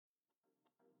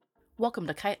Welcome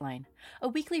to KiteLine, a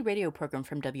weekly radio program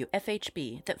from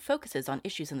WFHB that focuses on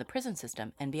issues in the prison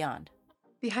system and beyond.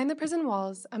 Behind the prison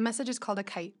walls, a message is called a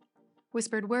kite.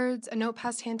 Whispered words, a note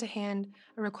passed hand to hand,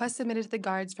 a request submitted to the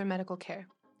guards for medical care.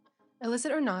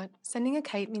 Illicit or not, sending a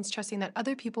kite means trusting that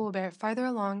other people will bear it farther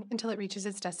along until it reaches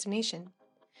its destination.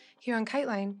 Here on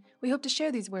KiteLine, we hope to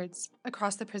share these words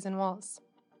across the prison walls.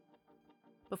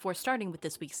 Before starting with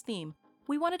this week's theme,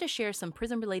 we wanted to share some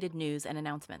prison-related news and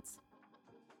announcements.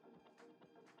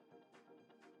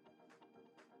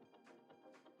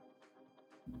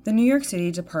 The New York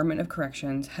City Department of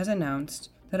Corrections has announced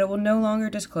that it will no longer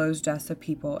disclose deaths of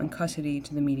people in custody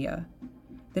to the media.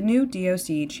 The new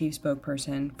DOC chief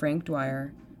spokesperson, Frank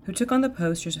Dwyer, who took on the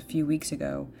post just a few weeks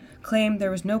ago, claimed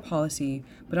there was no policy,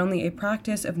 but only a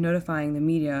practice of notifying the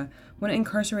media when an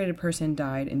incarcerated person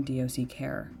died in DOC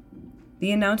care.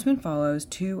 The announcement follows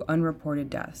two unreported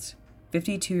deaths,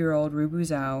 52-year-old Rubu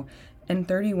Zhao and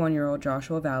 31-year-old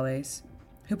Joshua Valles,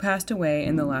 who passed away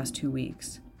in the last 2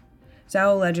 weeks.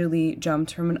 Zhao allegedly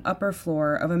jumped from an upper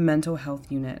floor of a mental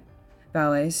health unit.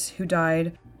 Valles, who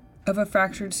died of a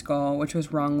fractured skull which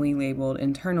was wrongly labeled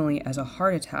internally as a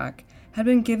heart attack, had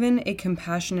been given a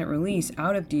compassionate release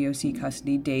out of DOC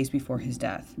custody days before his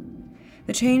death.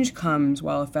 The change comes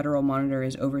while a federal monitor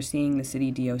is overseeing the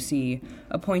city DOC,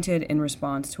 appointed in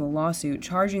response to a lawsuit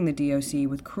charging the DOC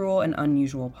with cruel and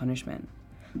unusual punishment.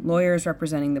 Lawyers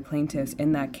representing the plaintiffs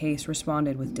in that case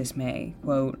responded with dismay.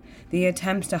 Quote, "The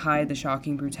attempts to hide the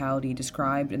shocking brutality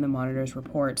described in the monitor's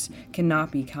reports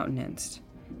cannot be countenanced,"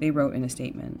 they wrote in a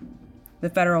statement. The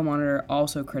federal monitor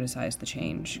also criticized the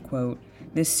change. Quote,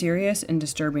 "This serious and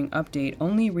disturbing update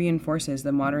only reinforces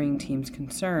the monitoring team's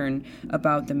concern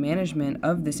about the management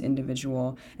of this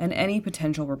individual and any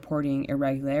potential reporting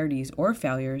irregularities or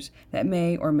failures that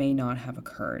may or may not have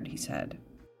occurred," he said.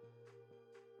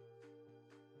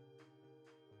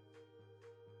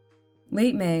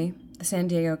 Late May, the San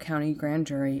Diego County Grand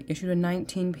Jury issued a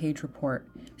 19-page report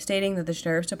stating that the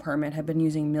Sheriff's Department had been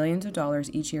using millions of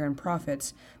dollars each year in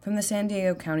profits from the San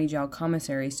Diego County jail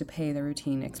commissaries to pay their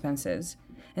routine expenses,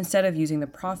 instead of using the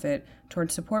profit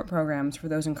towards support programs for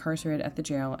those incarcerated at the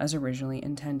jail as originally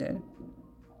intended.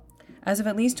 As of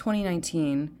at least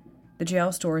 2019, the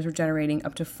jail stores were generating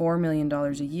up to $4 million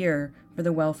a year for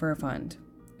the welfare fund.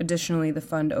 Additionally, the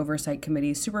Fund Oversight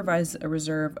Committee supervises a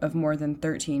reserve of more than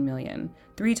 $13 million,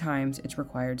 3 times its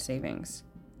required savings.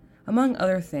 Among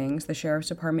other things, the Sheriff's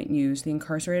Department used the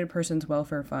Incarcerated Persons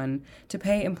Welfare Fund to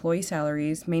pay employee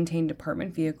salaries, maintain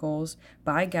department vehicles,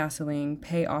 buy gasoline,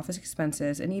 pay office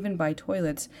expenses, and even buy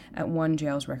toilets at one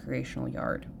jail's recreational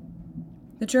yard.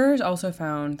 The jurors also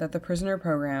found that the prisoner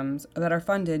programs that are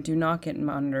funded do not get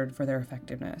monitored for their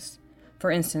effectiveness.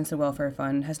 For instance, the welfare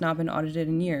fund has not been audited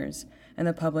in years, and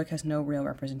the public has no real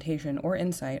representation or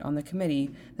insight on the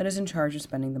committee that is in charge of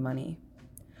spending the money.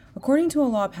 According to a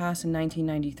law passed in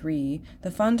 1993,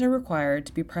 the funds are required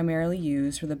to be primarily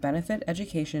used for the benefit,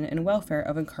 education, and welfare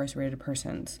of incarcerated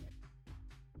persons.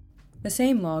 The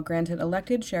same law granted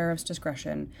elected sheriffs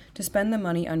discretion to spend the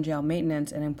money on jail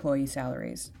maintenance and employee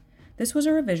salaries. This was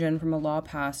a revision from a law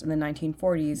passed in the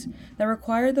 1940s that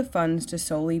required the funds to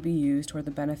solely be used toward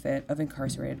the benefit of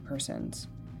incarcerated persons.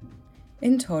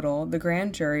 In total, the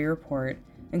grand jury report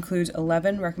includes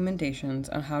 11 recommendations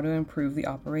on how to improve the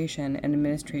operation and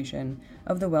administration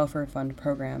of the Welfare Fund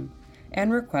program,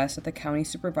 and requests that the county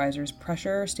supervisors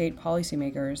pressure state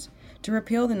policymakers to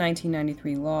repeal the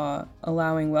 1993 law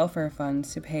allowing welfare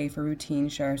funds to pay for routine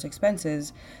sheriff's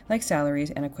expenses like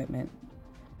salaries and equipment.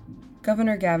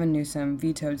 Governor Gavin Newsom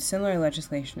vetoed similar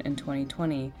legislation in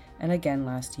 2020 and again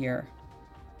last year.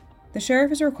 The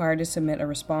sheriff is required to submit a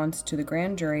response to the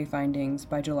grand jury findings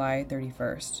by July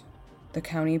 31st. The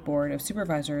County Board of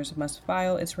Supervisors must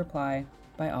file its reply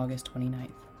by August 29th.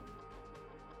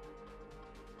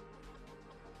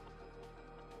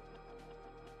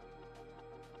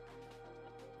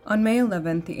 On May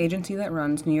 11th, the agency that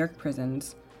runs New York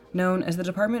prisons, known as the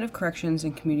Department of Corrections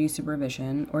and Community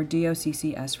Supervision, or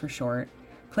DOCCS for short,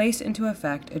 placed into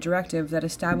effect a directive that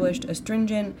established a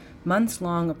stringent,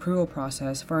 months-long approval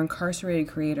process for incarcerated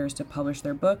creators to publish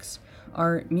their books,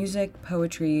 art, music,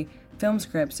 poetry, film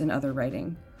scripts, and other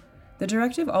writing. The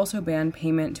directive also banned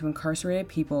payment to incarcerated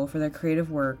people for their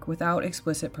creative work without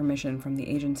explicit permission from the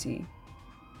agency.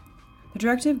 The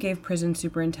directive gave prison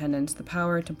superintendents the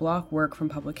power to block work from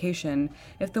publication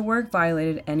if the work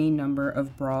violated any number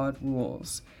of broad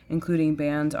rules, including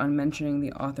bans on mentioning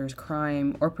the author's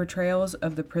crime or portrayals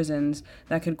of the prisons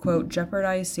that could, quote,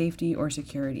 jeopardize safety or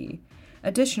security.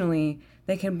 Additionally,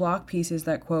 they can block pieces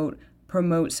that, quote,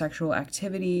 promote sexual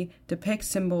activity, depict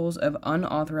symbols of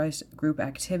unauthorized group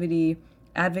activity,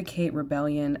 advocate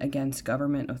rebellion against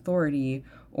government authority,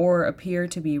 or appear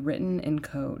to be written in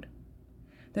code.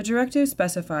 The directive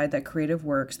specified that creative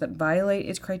works that violate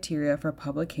its criteria for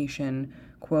publication,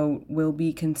 quote, will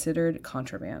be considered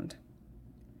contraband.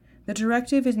 The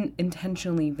directive is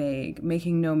intentionally vague,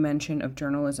 making no mention of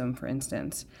journalism, for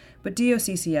instance, but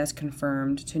DOCCS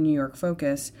confirmed to New York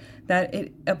Focus that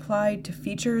it applied to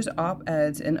features,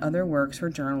 op-eds, and other works for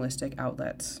journalistic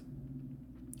outlets.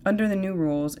 Under the new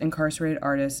rules, incarcerated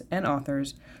artists and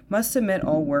authors must submit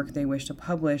all work they wish to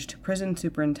publish to prison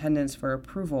superintendents for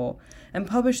approval, and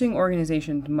publishing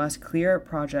organizations must clear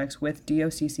projects with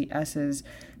DOCCS's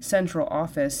central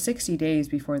office 60 days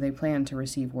before they plan to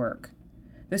receive work.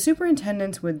 The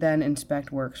superintendents would then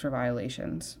inspect works for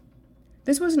violations.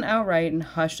 This was an outright and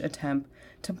hushed attempt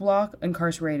to block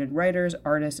incarcerated writers,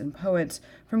 artists, and poets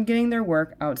from getting their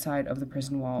work outside of the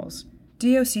prison walls.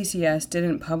 DOCCS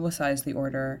didn't publicize the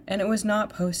order, and it was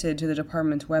not posted to the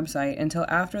department's website until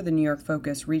after the New York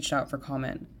Focus reached out for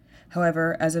comment.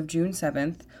 However, as of June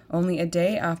 7th, only a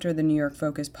day after the New York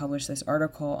Focus published this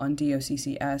article on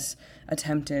DOCCS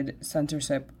attempted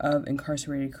censorship of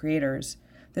incarcerated creators,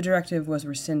 the directive was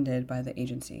rescinded by the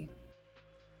agency.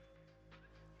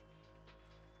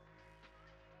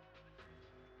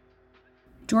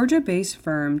 Georgia-based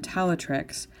firm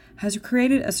Talatrix has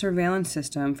created a surveillance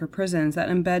system for prisons that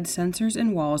embeds sensors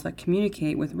in walls that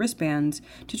communicate with wristbands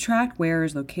to track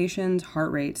wearers' locations,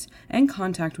 heart rates, and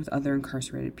contact with other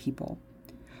incarcerated people.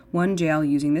 One jail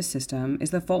using this system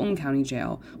is the Fulton County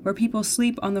Jail, where people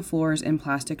sleep on the floors in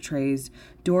plastic trays,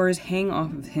 doors hang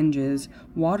off of hinges,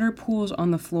 water pools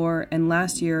on the floor, and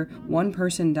last year, one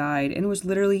person died and was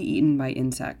literally eaten by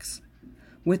insects.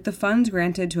 With the funds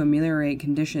granted to ameliorate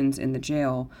conditions in the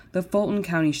jail, the Fulton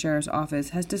County Sheriff's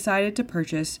Office has decided to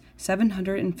purchase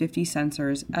 750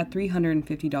 sensors at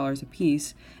 $350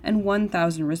 apiece and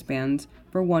 1,000 wristbands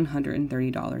for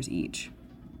 $130 each.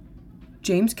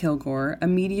 James Kilgore, a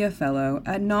media fellow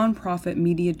at nonprofit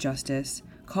Media Justice,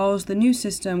 calls the new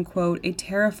system, quote, a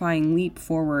terrifying leap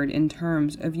forward in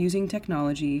terms of using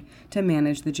technology to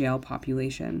manage the jail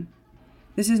population.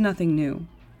 This is nothing new.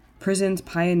 Prisons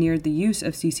pioneered the use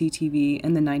of CCTV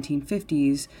in the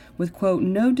 1950s with, quote,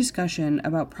 no discussion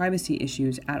about privacy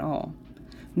issues at all.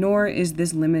 Nor is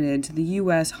this limited to the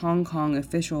U.S. Hong Kong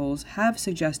officials have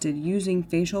suggested using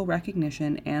facial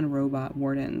recognition and robot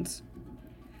wardens.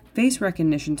 Face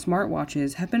recognition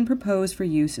smartwatches have been proposed for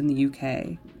use in the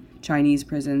UK. Chinese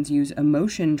prisons use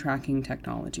emotion tracking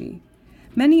technology.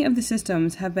 Many of the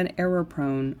systems have been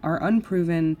error-prone, are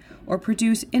unproven, or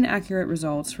produce inaccurate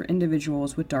results for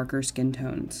individuals with darker skin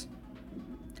tones.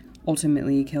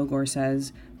 Ultimately, Kilgore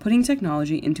says, putting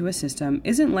technology into a system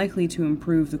isn't likely to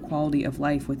improve the quality of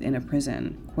life within a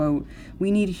prison. Quote,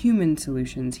 we need human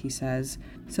solutions, he says,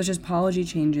 such as policy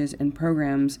changes and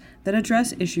programs that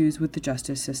address issues with the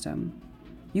justice system.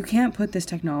 You can't put this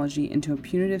technology into a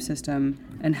punitive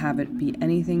system and have it be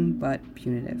anything but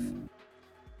punitive.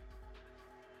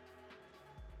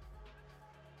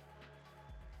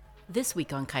 This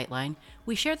week on KiteLine,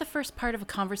 we share the first part of a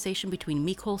conversation between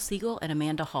Nicole Siegel and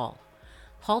Amanda Hall.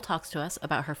 Hall talks to us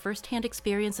about her firsthand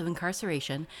experience of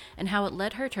incarceration and how it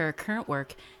led her to her current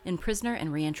work in prisoner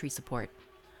and reentry support.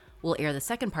 We'll air the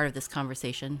second part of this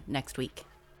conversation next week.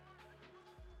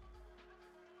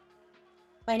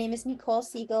 My name is Nicole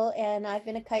Siegel, and I've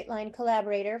been a KiteLine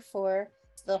collaborator for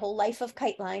the whole life of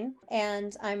KiteLine,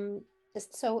 and I'm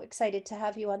just so excited to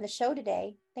have you on the show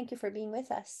today. Thank you for being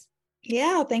with us.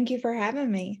 Yeah, thank you for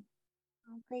having me.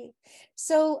 Oh, great.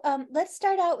 So let's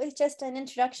start out with just an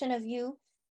introduction of you,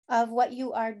 of what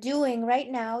you are doing right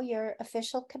now, your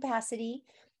official capacity.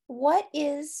 What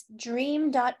is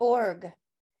dream.org?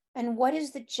 And what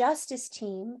is the Justice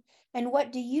Team? And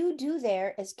what do you do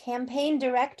there as campaign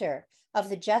director of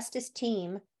the Justice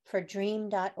Team for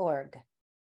dream.org?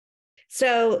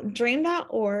 So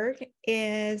dream.org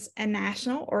is a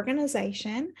national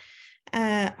organization.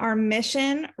 Our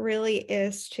mission really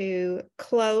is to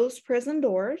close prison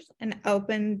doors and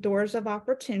open doors of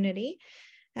opportunity.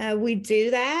 We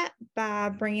do that by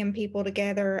bringing people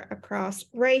together across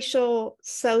racial,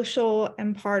 social,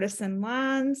 and partisan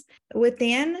lines.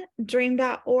 Within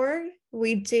dream.org,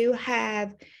 we do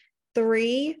have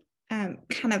three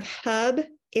kind of hub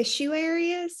issue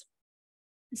areas.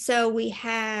 So we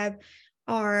have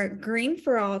our Green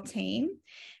for All team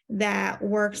that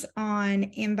works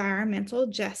on environmental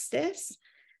justice,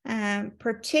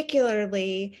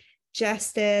 particularly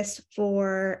justice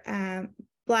for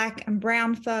Black and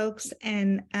brown folks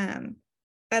and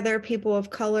other people of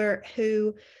color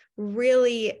who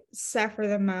really suffer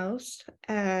the most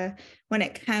when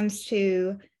it comes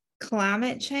to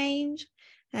climate change.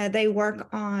 They work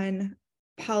on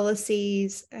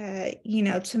policies,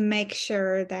 to make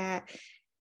sure that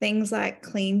things like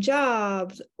clean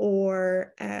jobs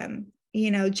or,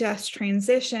 just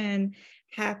transition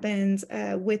happens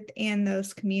within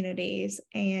those communities,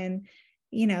 and,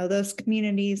 those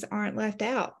communities aren't left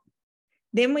out.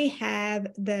 Then we have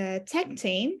the tech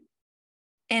team,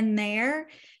 and there,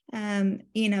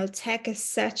 tech is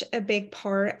such a big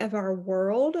part of our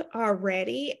world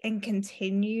already and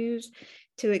continues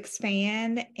to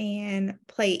expand and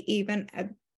play even a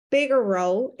bigger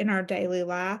role in our daily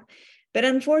life. But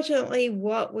unfortunately,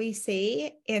 what we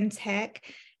see in tech,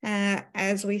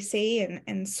 as we see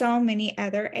in so many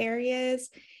other areas,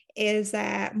 is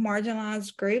that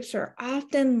marginalized groups are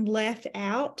often left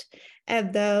out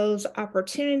of those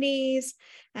opportunities.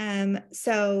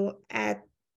 So at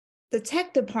the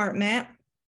tech department,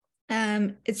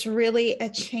 it's really a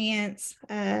chance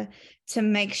to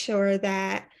make sure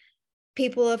that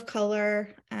people of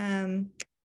color,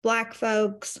 Black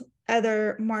folks,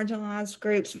 other marginalized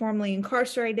groups, formerly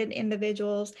incarcerated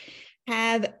individuals,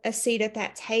 have a seat at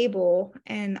that table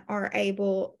and are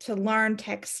able to learn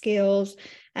tech skills,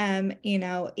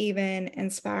 even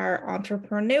inspire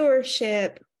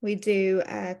entrepreneurship. We do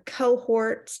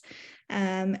cohorts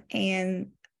and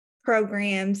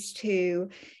programs to,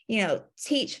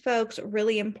 teach folks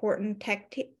really important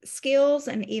tech skills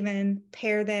and even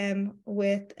pair them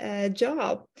with a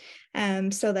job.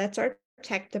 So that's our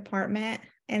tech department.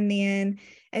 And then,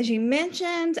 as you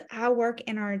mentioned, I work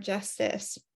in our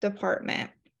justice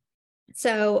department.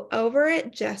 So over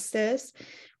at Justice,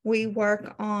 we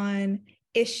work on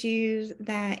issues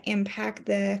that impact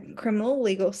the criminal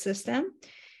legal system.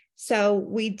 So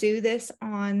we do this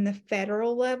on the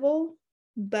federal level,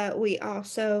 but we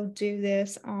also do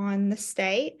this on the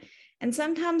state and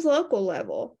sometimes local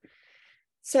level.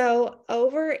 So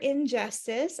over in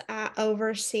Justice, I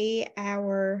oversee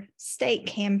our state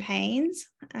campaigns.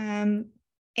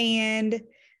 And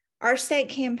our state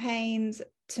campaigns,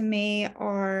 to me,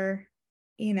 are,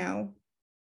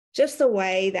 just the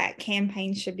way that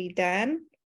campaigns should be done.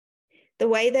 The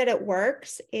way that it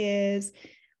works is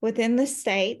within the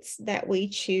states that we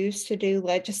choose to do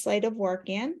legislative work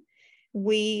in,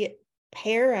 we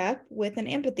pair up with an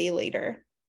empathy leader.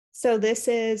 So this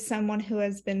is someone who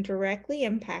has been directly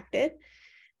impacted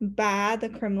by the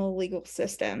criminal legal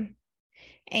system.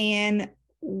 And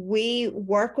we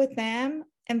work with them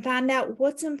and find out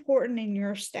what's important in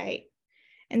your state.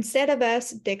 Instead of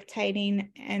us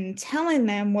dictating and telling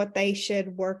them what they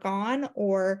should work on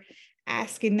or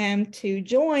asking them to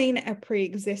join a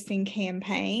pre-existing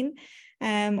campaign,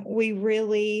 we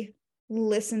really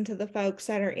listen to the folks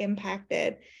that are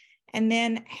impacted and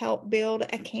then help build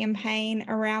a campaign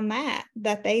around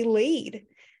that they lead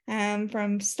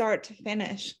from start to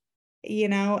finish,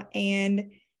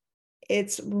 and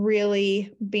it's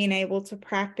really being able to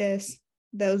practice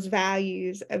those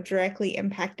values of directly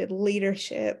impacted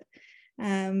leadership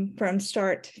from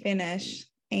start to finish.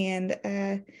 And,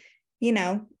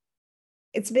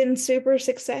 it's been super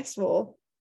successful.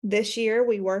 This year,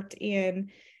 we worked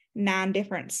in 9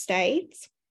 different states.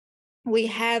 We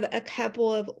have a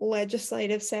couple of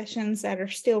legislative sessions that are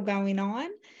still going on,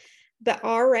 but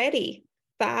already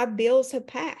 5 bills have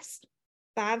passed.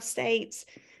 5 states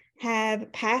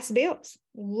have passed bills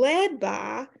led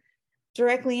by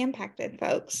directly impacted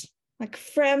folks, like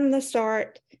from the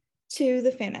start to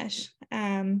the finish.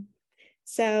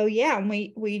 So yeah,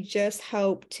 we just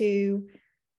hope to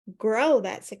grow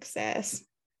that success.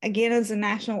 Again, as a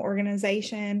national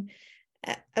organization,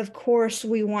 of course,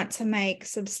 we want to make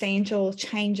substantial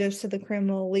changes to the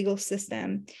criminal legal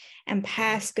system and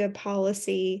pass good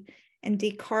policy and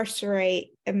decarcerate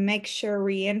and make sure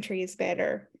reentry is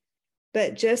better.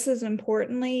 But just as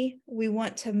importantly, we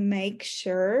want to make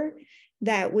sure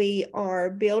that we are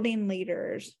building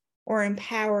leaders or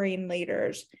empowering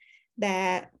leaders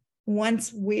that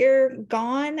once we're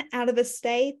gone out of the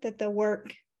state, that the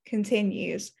work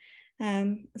continues.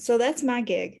 So that's my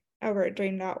gig over at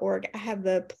dream.org. I have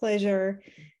the pleasure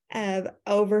of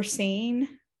overseeing.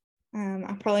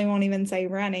 I probably won't even say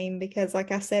running because,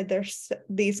 like I said,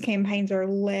 these campaigns are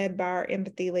led by our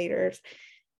empathy leaders,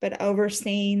 but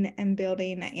overseeing and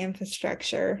building an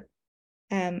infrastructure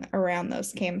around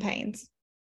those campaigns.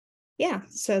 Yeah,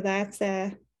 so that's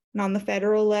and on the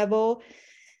federal level,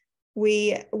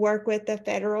 we work with the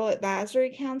Federal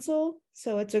Advisory Council.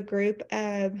 So it's a group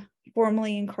of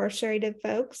formerly incarcerated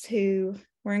folks who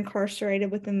were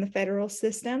incarcerated within the federal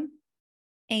system.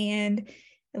 And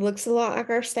it looks a lot like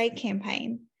our state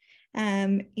campaign.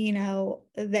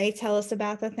 They tell us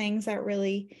about the things that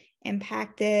really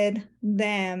impacted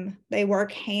them. They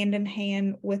work hand in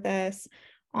hand with us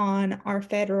on our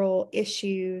federal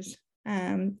issues,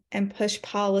 and push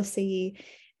policy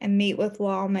and meet with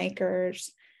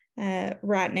lawmakers.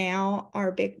 Right now,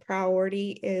 our big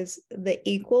priority is the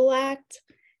Equal Act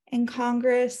in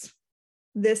Congress.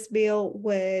 This bill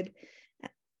would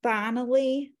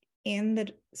finally end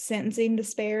the sentencing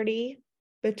disparity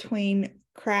between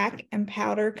crack and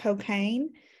powder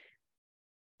cocaine.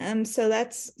 So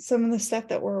that's some of the stuff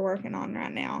that we're working on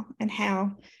right now, and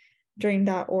how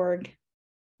dream.org,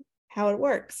 how it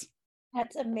works.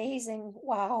 That's amazing.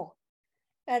 Wow.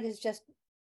 That is just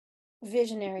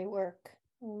visionary work.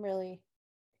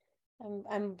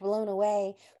 I'm blown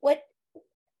away.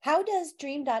 How does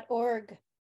dream.org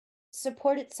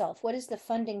support itself? What is the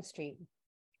funding stream?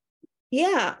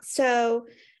 Yeah, so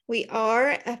we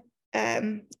are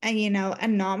a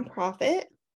nonprofit.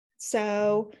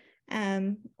 So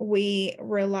we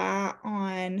rely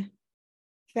on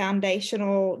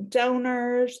foundational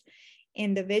donors,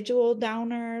 individual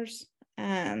donors.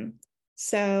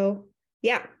 So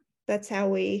yeah, that's how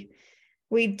we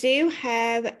do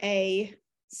have a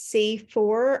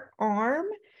C4 arm.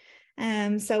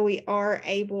 So we are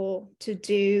able to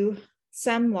do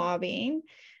some lobbying.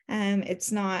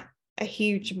 It's not a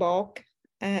huge bulk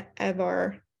of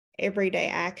our everyday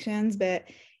actions, but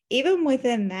even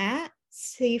within that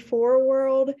C4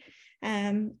 world,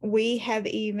 we have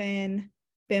even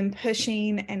been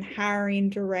pushing and hiring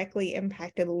directly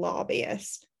impacted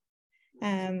lobbyists.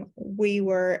 We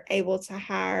were able to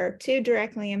hire 2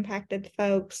 directly impacted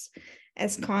folks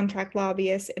as contract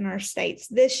lobbyists in our states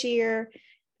this year,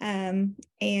 and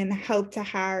hope to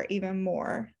hire even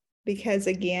more, because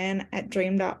again, at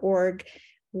dream.org,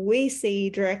 we see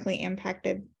directly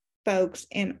impacted folks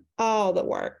in all the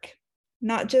work,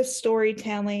 not just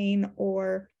storytelling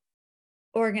or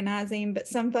organizing, but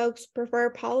some folks prefer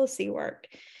policy work.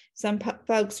 Some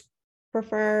folks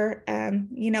prefer,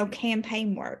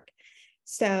 campaign work.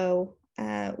 So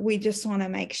we just want to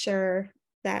make sure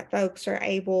that folks are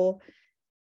able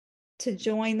to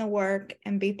join the work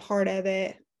and be part of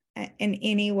it in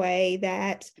any way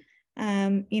that,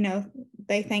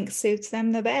 they think suits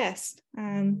them the best.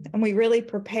 And we really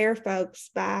prepare folks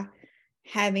by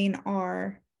having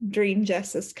our Dream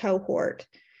Justice cohort.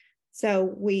 So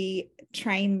we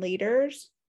train leaders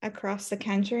across the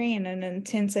country in an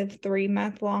intensive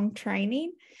 3-month-long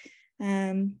training,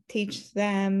 teach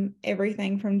them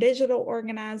everything from digital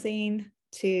organizing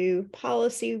to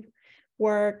policy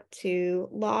work to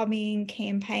lobbying,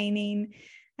 campaigning.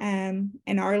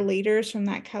 And our leaders from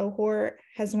that cohort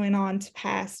has went on to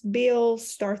pass bills,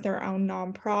 start their own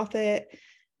nonprofit.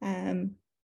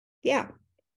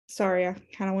 Sorry, I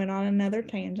kind of went on another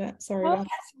tangent. Sorry about that.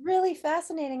 That's really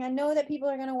fascinating. I know that people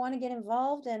are going to want to get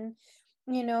involved, and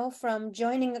from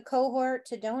joining a cohort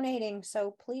to donating.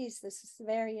 So please, this is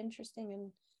very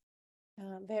interesting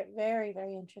and very, very,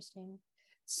 very interesting.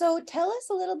 So tell us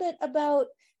a little bit about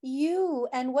you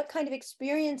and what kind of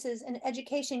experiences and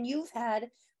education you've had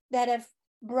that have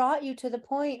brought you to the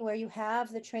point where you have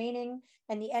the training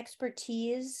and the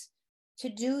expertise to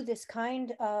do this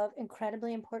kind of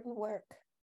incredibly important work.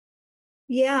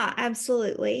 Yeah,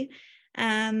 absolutely.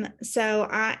 So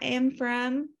I am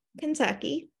from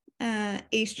Kentucky,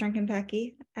 Eastern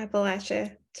Kentucky,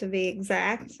 Appalachia to be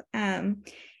exact. And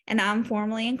I'm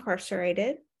formerly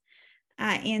incarcerated.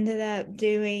 I ended up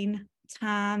doing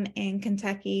time in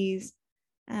Kentucky's,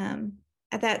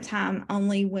 at that time,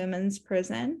 only women's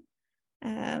prison.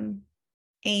 And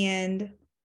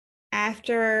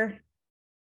after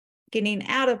getting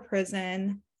out of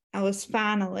prison, I was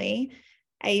finally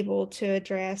able to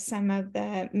address some of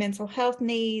the mental health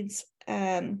needs,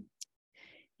 really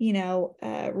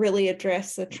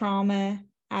address the trauma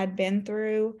I'd been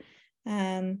through,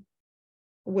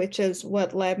 which is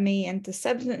what led me into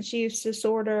substance use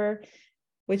disorder,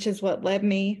 which is what led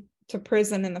me to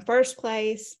prison in the first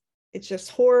place. It's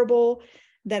just horrible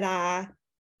that I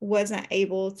wasn't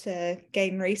able to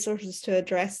gain resources to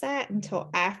address that until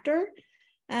after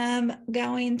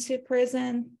going to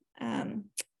prison.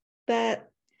 But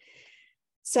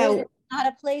so it's not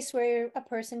a place where a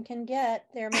person can get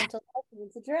their mental health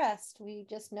needs addressed. We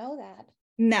just know that.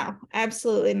 No,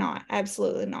 absolutely not.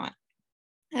 Absolutely not.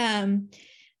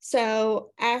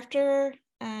 So after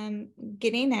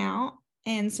getting out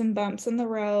and some bumps in the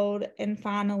road, and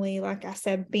finally, like I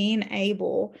said, being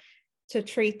able to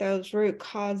treat those root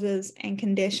causes and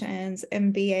conditions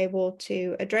and be able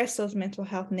to address those mental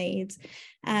health needs,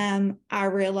 I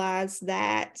realized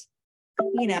that,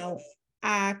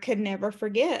 I could never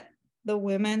forget the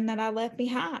women that I left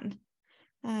behind.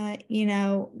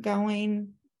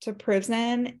 Going to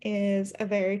prison is a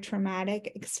very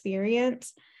traumatic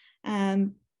experience.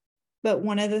 But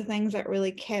one of the things that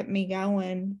really kept me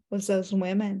going was those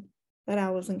women that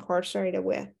I was incarcerated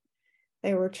with.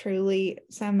 They were truly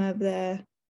some of the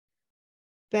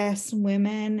best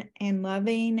women and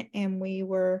loving, and we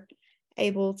were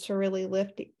able to really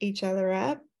lift each other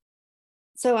up.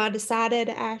 So I decided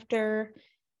after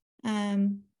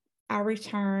I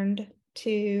returned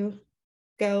to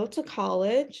go to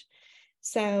college.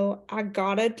 So I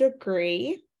got a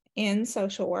degree in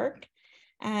social work,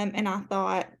 and I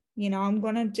thought, I'm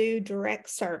going to do direct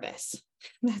service.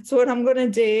 That's what I'm going to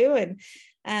do.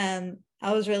 And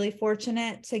I was really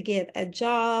fortunate to get a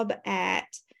job at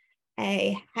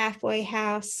a halfway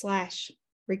house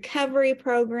 / recovery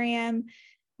program,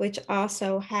 which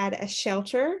also had a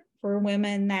shelter for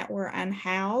women that were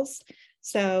unhoused.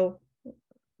 So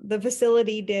the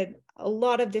facility did a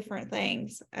lot of different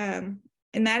things. And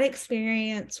that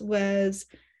experience was,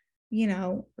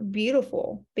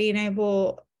 beautiful, being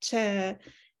able to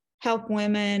help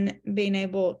women, being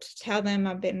able to tell them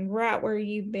I've been right where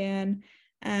you've been.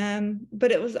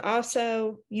 But it was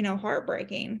also,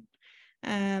 heartbreaking.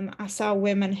 I saw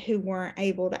women who weren't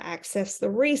able to access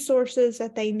the resources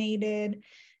that they needed.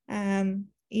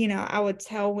 I would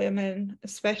tell women,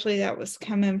 especially that was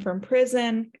coming from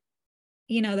prison,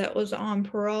 that was on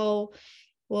parole,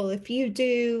 well, if you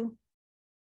do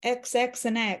X, X,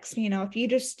 and X, if you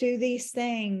just do these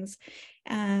things,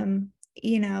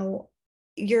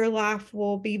 your life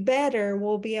will be better.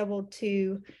 We'll be able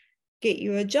to get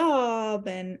you a job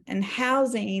and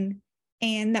housing.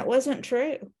 And that wasn't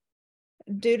true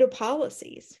due to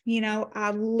policies.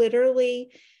 I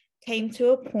literally came to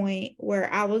a point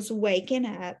where I was waking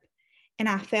up and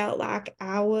I felt like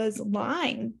I was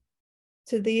lying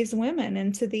to these women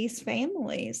and to these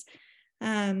families.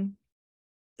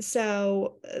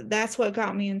 So that's what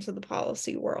got me into the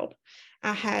policy world.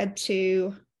 I had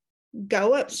to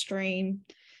go upstream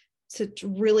to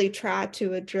really try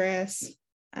to address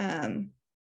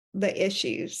the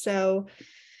issues. So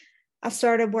I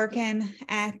started working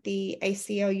at the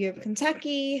ACLU of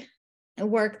Kentucky. I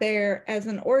worked there as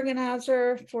an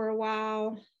organizer for a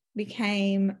while,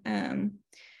 became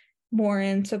more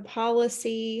into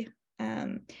policy.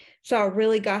 So I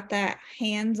really got that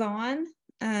hands-on,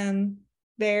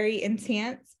 very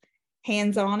intense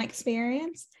hands-on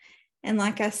experience. And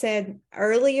like I said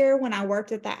earlier, when I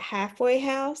worked at that halfway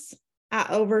house, I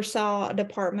oversaw a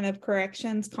Department of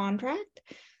Corrections contract.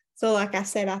 So like I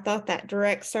said, I thought that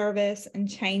direct service and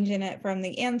changing it from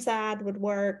the inside would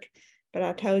work, but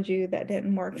I told you that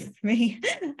didn't work for me.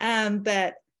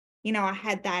 But, I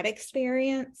had that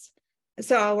experience.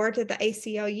 So I worked at the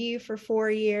ACLU for 4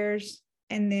 years,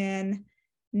 and then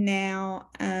now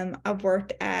I've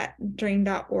worked at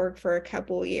dream.org for a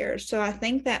couple of years. So I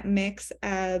think that mix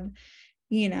of,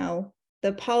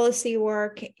 the policy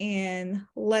work in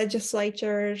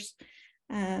legislatures,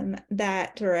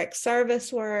 that direct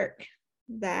service work,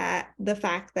 that the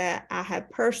fact that I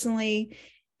have personally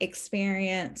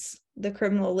experienced the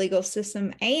criminal legal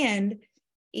system, and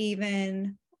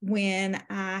even when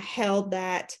I held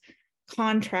that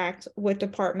contract with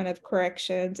Department of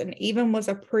Corrections and even was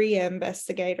a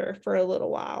pre-investigator for a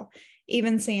little while,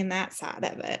 even seeing that side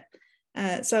of it.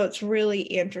 So it's really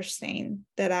interesting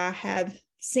that I have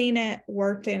seen it,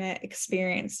 worked in it,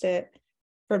 experienced it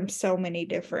from so many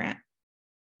different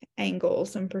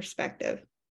angles and perspective.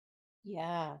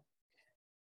 Yeah.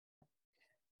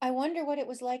 I wonder what it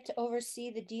was like to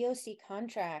oversee the DOC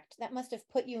contract. That must have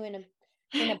put you in a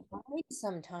bind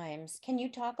sometimes. Can you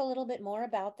talk a little bit more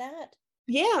about that?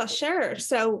 Yeah, sure.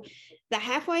 So the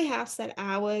halfway house that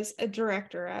I was a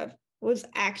director of was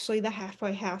actually the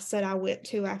halfway house that I went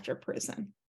to after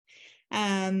prison.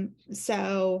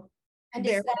 So and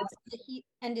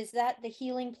is that the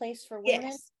healing place for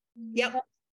women? Yes.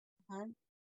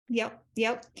 Yep.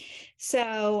 Yep.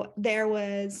 So there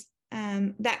was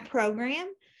that program.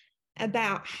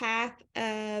 About half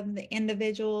of the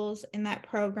individuals in that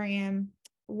program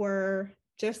were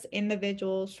just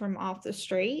individuals from off the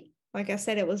street. Like I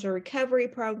said, it was a recovery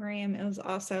program.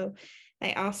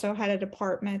 They also had a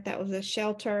department that was a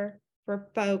shelter for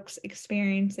folks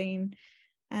experiencing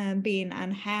being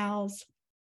unhoused.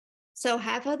 So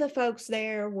half of the folks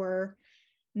there were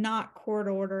not court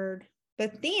ordered,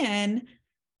 but then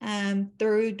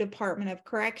through Department of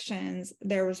Corrections,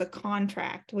 there was a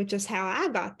contract, which is how I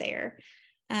got there,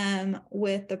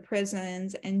 with the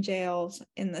prisons and jails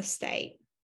in the state.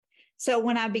 So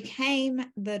when I became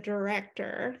the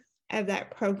director of that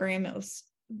program, it was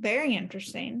very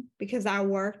interesting because I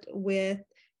worked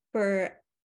for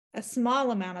a small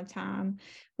amount of time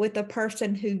with a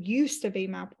person who used to be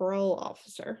my parole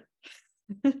officer.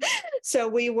 So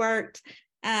we worked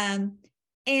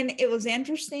And it was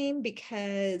interesting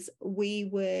because we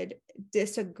would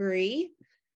disagree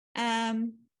quite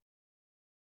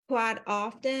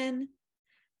often.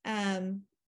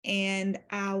 And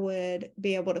I would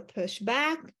be able to push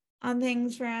back on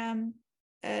things from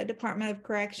Department of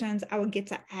Corrections. I would get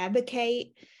to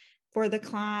advocate for the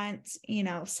clients,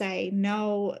 say,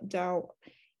 no, don't,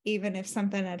 even if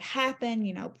something had happened,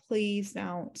 please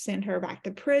don't send her back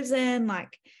to prison.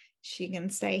 Like, she can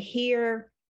stay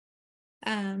here.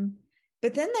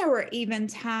 But then there were even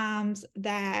times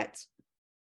that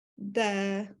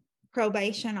the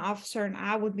probation officer and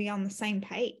I would be on the same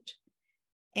page.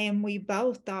 And we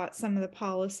both thought some of the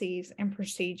policies and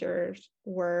procedures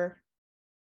were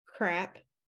crap,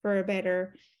 for a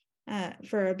better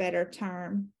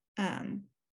term.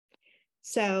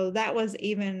 So that was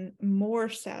even more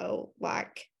so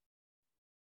like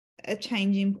a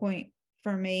changing point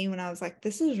for me when I was like,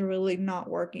 this is really not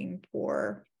working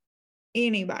for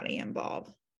anybody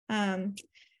involved. But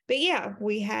yeah,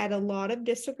 we had a lot of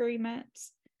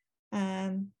disagreements.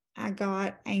 I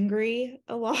got angry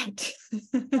a lot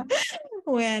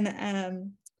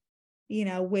when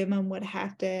women would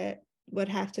have to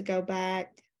go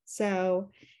back.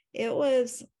 So it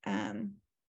was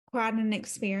quite an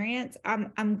experience.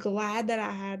 I'm glad that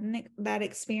I had that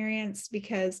experience,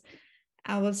 because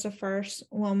I was the first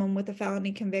woman with a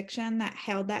felony conviction that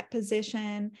held that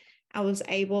position. I was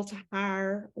able to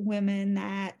hire women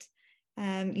that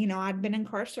I'd been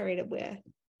incarcerated with,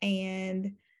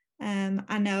 and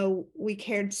I know we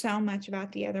cared so much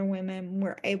about the other women.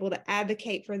 We're able to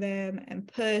advocate for them and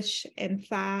push and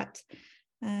fight.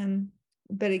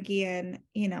 But again,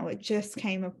 it just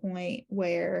came a point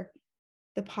where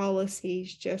the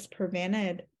policies just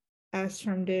prevented us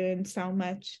from doing so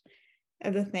much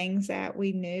of the things that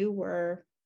we knew were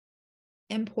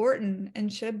important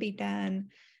and should be done.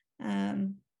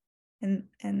 And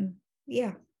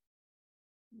yeah,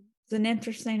 it's an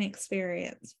interesting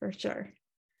experience for sure.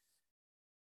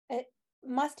 It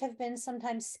must have been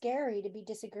sometimes scary to be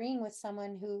disagreeing with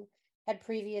someone who had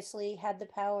previously had the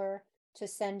power to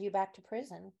send you back to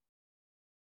prison.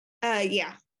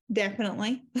 Yeah,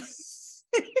 definitely.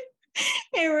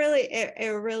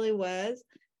 It really was.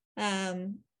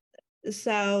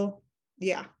 So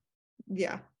yeah,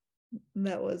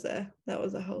 that was a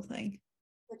whole thing.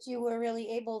 But you were really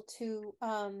able to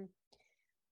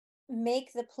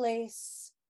make the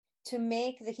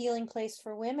healing place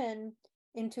for women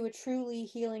into a truly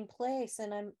healing place.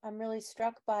 And I'm really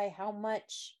struck by how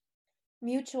much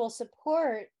mutual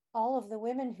support all of the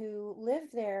women who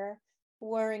live there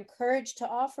were encouraged to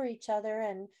offer each other,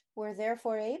 and were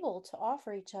therefore able to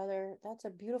offer each other. That's a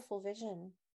beautiful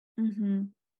vision. Mm-hmm.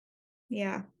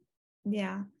 Yeah.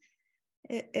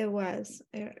 It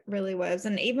really was.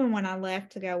 And even when I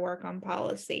left to go work on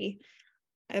policy,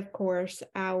 of course,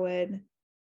 I would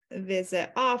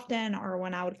visit often, or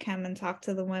when I would come and talk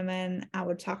to the women, I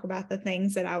would talk about the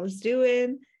things that I was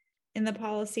doing in the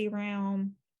policy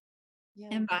realm,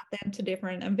 invite them to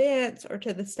different events or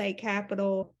to the state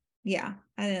capitol. Yeah,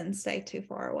 I didn't stay too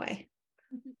far away.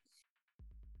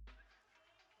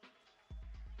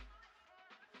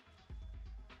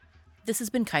 This has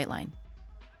been KiteLine.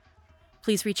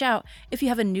 Please reach out if you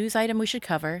have a news item we should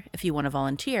cover, if you want to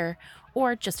volunteer,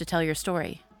 or just to tell your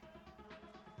story.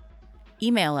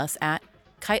 Email us at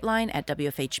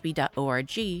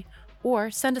kiteline@wfhb.org,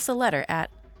 or send us a letter at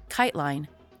KiteLine,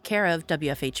 care of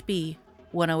WFHB,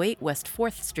 108 West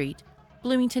 4th Street,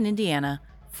 Bloomington, Indiana,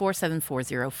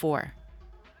 47404.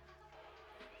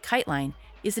 KiteLine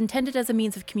is intended as a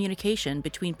means of communication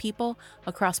between people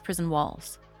across prison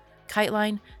walls.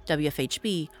 KiteLine,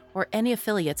 WFHB, or any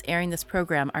affiliates airing this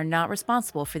program are not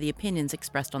responsible for the opinions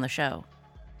expressed on the show.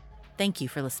 Thank you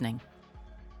for listening.